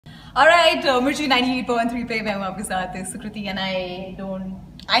Alright, Mirchi 98.3 पे मैं हूँ आपके साथ Kriti and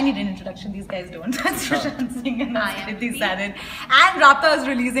I need an introduction, these guys don't. That's Sushant Singh and Kriti Sanon. And Raabta is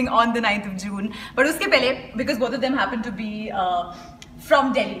releasing on the 9th of June. But uske pehle, because both of them happen to be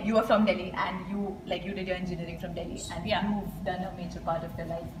from Delhi. You are from Delhi and you did your engineering from Delhi and you've done a major part of your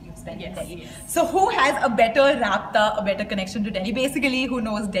life you've spent in Delhi. Yes. So who has a better Raabta, a better connection to Delhi? Basically, who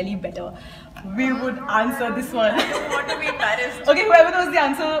knows Delhi better? We would answer this one. I don't want to be embarrassed. Okay, whoever knows the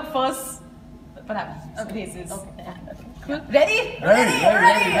answer first, perhaps. Okay. Races. Okay. Cool. Ready?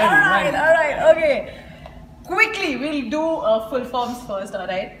 Alright, okay. Quickly, we'll do full forms first,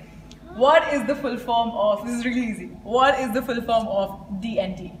 alright? What is the full form of, this is really easy, what is the full form of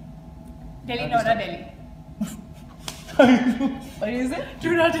DNT? Delhi, Noida, Delhi. What is it?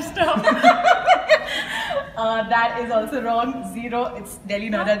 Do not disturb. That is also wrong. 0, it's Delhi,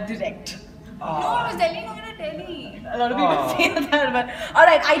 Noida, direct. No, it was Delhi, Noida, Delhi. A lot of people feel that, but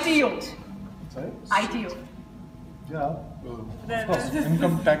alright, ITO. Sorry? ITO. Yeah, of course,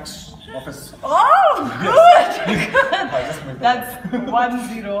 income tax office. Oh, good! I just made That's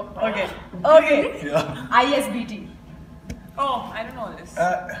 1-0. Okay. Yeah. ISBT. Oh, I don't know this.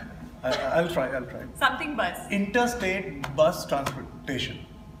 I'll try. Something bus. Interstate bus transportation.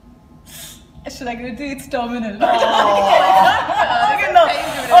 Should I give it to you? It's terminal. Oh. Okay, no.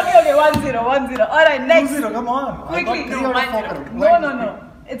 Okay, 1-0. Alright, next. 2-0, come on. Quickly. I got 3 out of 4 No.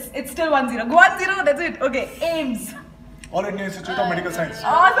 It's still 1-0. 1-0, that's it. Okay, AIMS. All India Institute of Medical Science.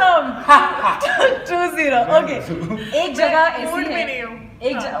 Awesome. 2-0. Okay. एक जगह ऐसी Mood में है. नहीं हूँ.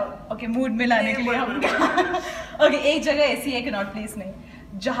 एक जगह. Okay, mood में लाने के लिए हम. Okay, एक जगह ऐसी है कनॉट प्लेस में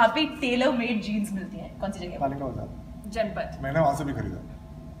जहाँ पे टेलर मेड जीन्स मिलती हैं. कौन सी जगह? पालिका बाजार. जनपद. मैंने वहाँ से भी खरीदा.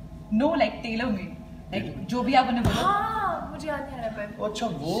 No, like tailor made. Like जो भी आप उन्हें बोलो. हाँ, मुझे याद नहीं आ रहा पर. अच्छा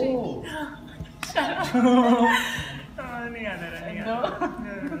वो. नहीं याद आ रहा. No.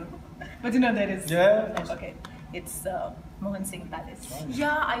 But you know there is. Yeah. Okay. It's Mohan Singh Palace.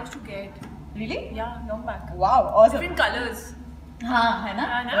 Yeah, I used to get. Really? Yeah, long back. Wow, awesome. Different colors. हाँ है ना?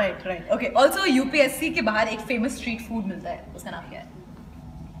 हाँ ना? Right. Okay. Also UPSC के बाहर एक famous street food मिलता है. उसका नाम क्या है?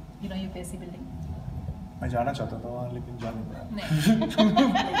 You know UPSC building? मैं जाना चाहता था वहाँ लेकिन जा नहीं पाया.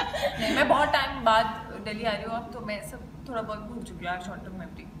 नहीं, मैं बहुत टाइम बाद दिल्ली आ रही हूँ अब तो मैं सब थोड़ा बहुत भूल चुकी हूँ. Short term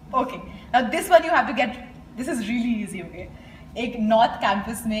memory. Okay. Now this one you have to get. This is really easy. Okay. एक North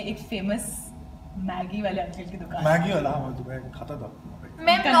Campus में एक famous मैगी वाले अंकल की दुकान. मैगी वाला हाँ तो मैं खाता था.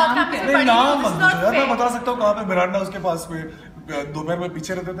 मैं नॉर्थ कैंपस में पढ़ी नाम हूँ. मत पूछो यार, मैं बता सकता हूँ कहाँ पे. मिरांडा उसके पास में दोपहर में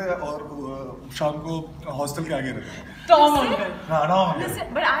पीछे रहते थे और शाम को हॉस्टल के आगे रहते थे. Tom uncle. हाँ नाम. Listen,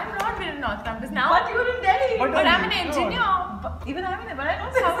 but I'm not in North Campus now. But you're in Delhi. But I'm an engineer. Even I'm in it, but I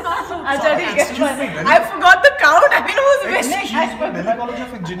don't I'm not so अच्छा ठीक है. Excuse me, I forgot the count. I mean, who's winning? Delhi College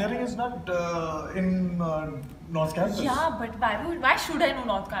of Engineering is not in North Campus. Yeah, but why should I know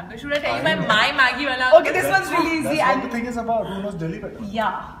North Campus? Should I tell you my Maggie wala? Okay, this one's really easy. That's what the thing is about. Who knows Delhi better?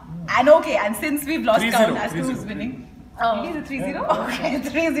 Yeah. And okay, and since we've lost 3-0, count as to who's 3-0. winning. Oh. Really, is it 3-0? Okay,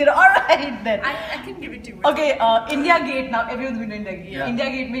 3-0. Alright then. I can give it to you. Okay, India Gate now. Everyone's been doing that. Yeah. India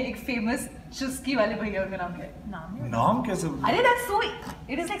Gate में एक famous चुस्की वाले भैया का नाम क्या है? नाम कैसे? अरे that's so.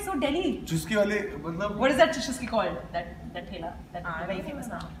 It is like so Delhi. चुस्की वाले मतलब. What is that चुस्की called? That ठेला. That very famous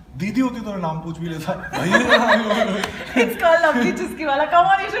now. दीदी होती तो नाम पूछ भी लेता. It's called Lovely Chusky Wala. Come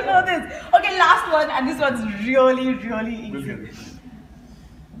on, you should know this. Okay, last one, and this one's really easy.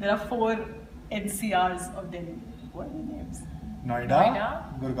 There are 4 NCRs of Delhi. What are the names? Noida,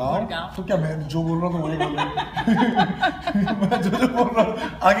 Gurgaon. तो क्या मैं जो बोल रहा हूँ तो वही बोल रहा हूँ. मैं जो बोल रहा हूँ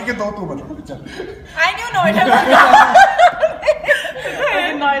आगे के 2 तू बता. चल. I knew Noida.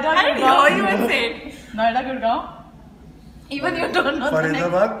 Noida, I didn't hear you and say it. Noida, Gurgaon. Even you don't know the next.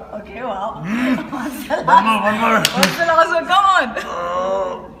 Faridabad. Okay, wow. What's the last one? Come on.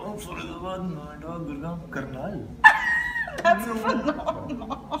 Faridabad, Noida, Gurgaon, Karnal. That's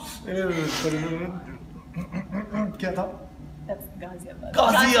phenomenal. क्या था? That's Ghaziabad.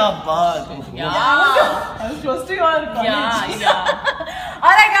 Ghaziabad. Yeah. I was close to your college. Yeah.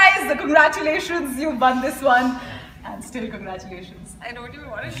 Alright guys, congratulations, you won this one. And still congratulations. I don't even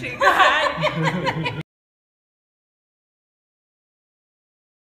want to shake your hand.